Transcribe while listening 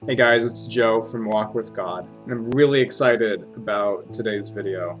Hey guys, it's Joe from Walk with God, and I'm really excited about today's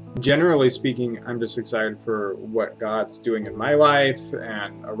video. Generally speaking, I'm just excited for what God's doing in my life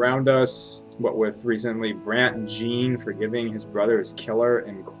and around us, what with recently Brant Jean forgiving his brother's killer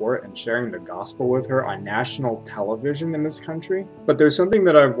in court and sharing the gospel with her on national television in this country. But there's something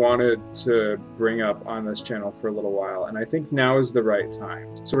that I've wanted to bring up on this channel for a little while, and I think now is the right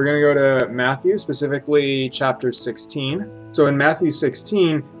time. So we're going to go to Matthew, specifically chapter 16. So in Matthew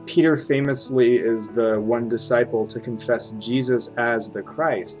 16, Peter famously is the one disciple to confess Jesus as the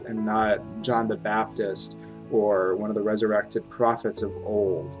Christ and not John the Baptist or one of the resurrected prophets of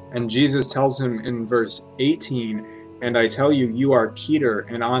old. And Jesus tells him in verse 18, "And I tell you, you are Peter,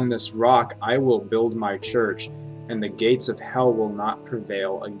 and on this rock I will build my church, and the gates of hell will not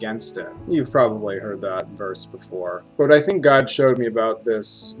prevail against it." You've probably heard that verse before. But what I think God showed me about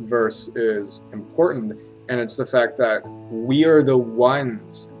this verse is important, and it's the fact that we are the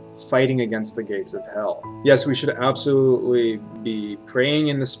ones fighting against the gates of hell. Yes, we should absolutely be praying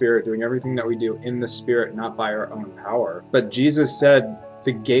in the Spirit, doing everything that we do in the Spirit, not by our own power. But Jesus said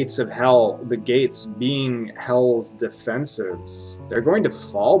the gates of hell, the gates being hell's defenses, they're going to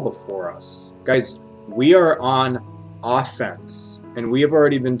fall before us. Guys, we are on offense, and we have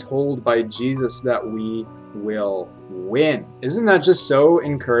already been told by Jesus that we will win. Isn't that just so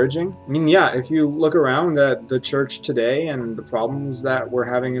encouraging? I mean, yeah, if you look around at the church today and the problems that we're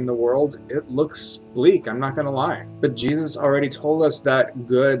having in the world, it looks bleak, I'm not gonna lie. But Jesus already told us that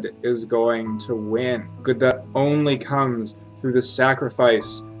good is going to win. Good that only comes through the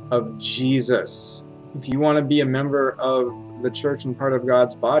sacrifice of Jesus. If you want to be a member of the church and part of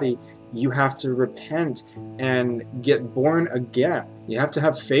God's body, you have to repent and get born again. You have to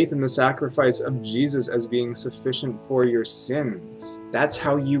have faith in the sacrifice of Jesus as being sufficient for your sins. That's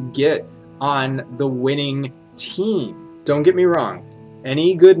how you get on the winning team. Don't get me wrong.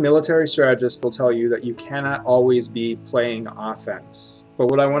 Any good military strategist will tell you that you cannot always be playing offense. But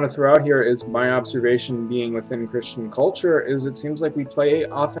what I want to throw out here is my observation being within Christian culture is it seems like we play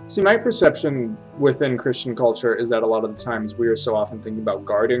offense. See, my perception within Christian culture is that a lot of the times we are so often thinking about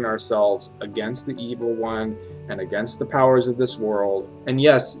guarding ourselves against the evil one and against the powers of this world. And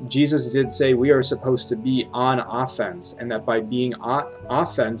yes, Jesus did say we are supposed to be on offense, and that by being on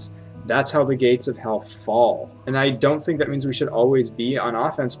offense, that's how the gates of hell fall. And I don't think that means we should always be on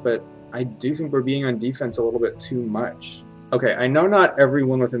offense, but I do think we're being on defense a little bit too much. Okay, I know not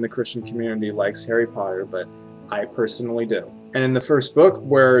everyone within the Christian community likes Harry Potter, but I personally do. And in the first book,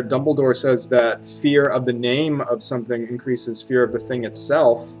 where Dumbledore says that fear of the name of something increases fear of the thing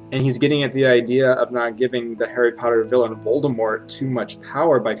itself, and he's getting at the idea of not giving the Harry Potter villain Voldemort too much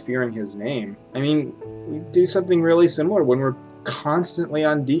power by fearing his name. I mean, we do something really similar when we're constantly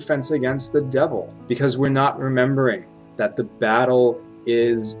on defense against the devil, because we're not remembering that the battle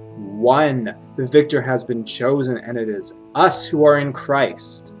is won. The victor has been chosen, and it is us who are in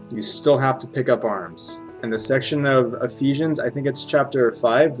Christ. You still have to pick up arms. In the section of Ephesians, I think it's chapter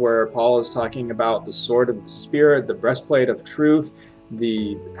 5, where Paul is talking about the sword of the Spirit, the breastplate of truth,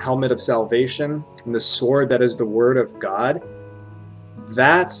 the helmet of salvation, and the sword that is the word of God.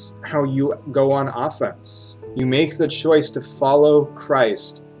 That's how you go on offense. You make the choice to follow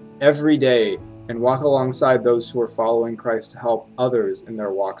Christ every day and walk alongside those who are following Christ to help others in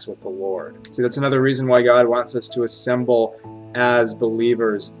their walks with the Lord. See, that's another reason why God wants us to assemble as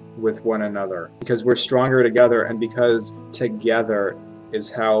believers with one another, because we're stronger together, and because together is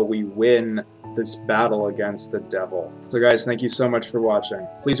how we win this battle against the devil. So guys, thank you so much for watching.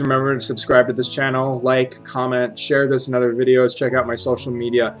 Please remember to subscribe to this channel, like, comment, share this and other videos, check out my social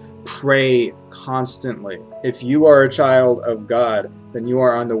media, pray constantly. If you are a child of God, then you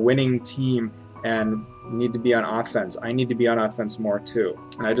are on the winning team and need to be on offense. I need to be on offense more too.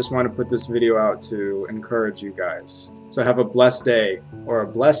 And I just want to put this video out to encourage you guys. So have a blessed day or a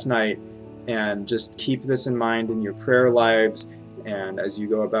blessed night, and just keep this in mind in your prayer lives and as you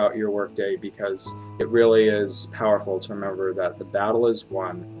go about your workday, because it really is powerful to remember that the battle is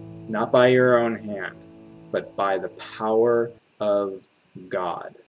won, not by your own hand, but by the power of God.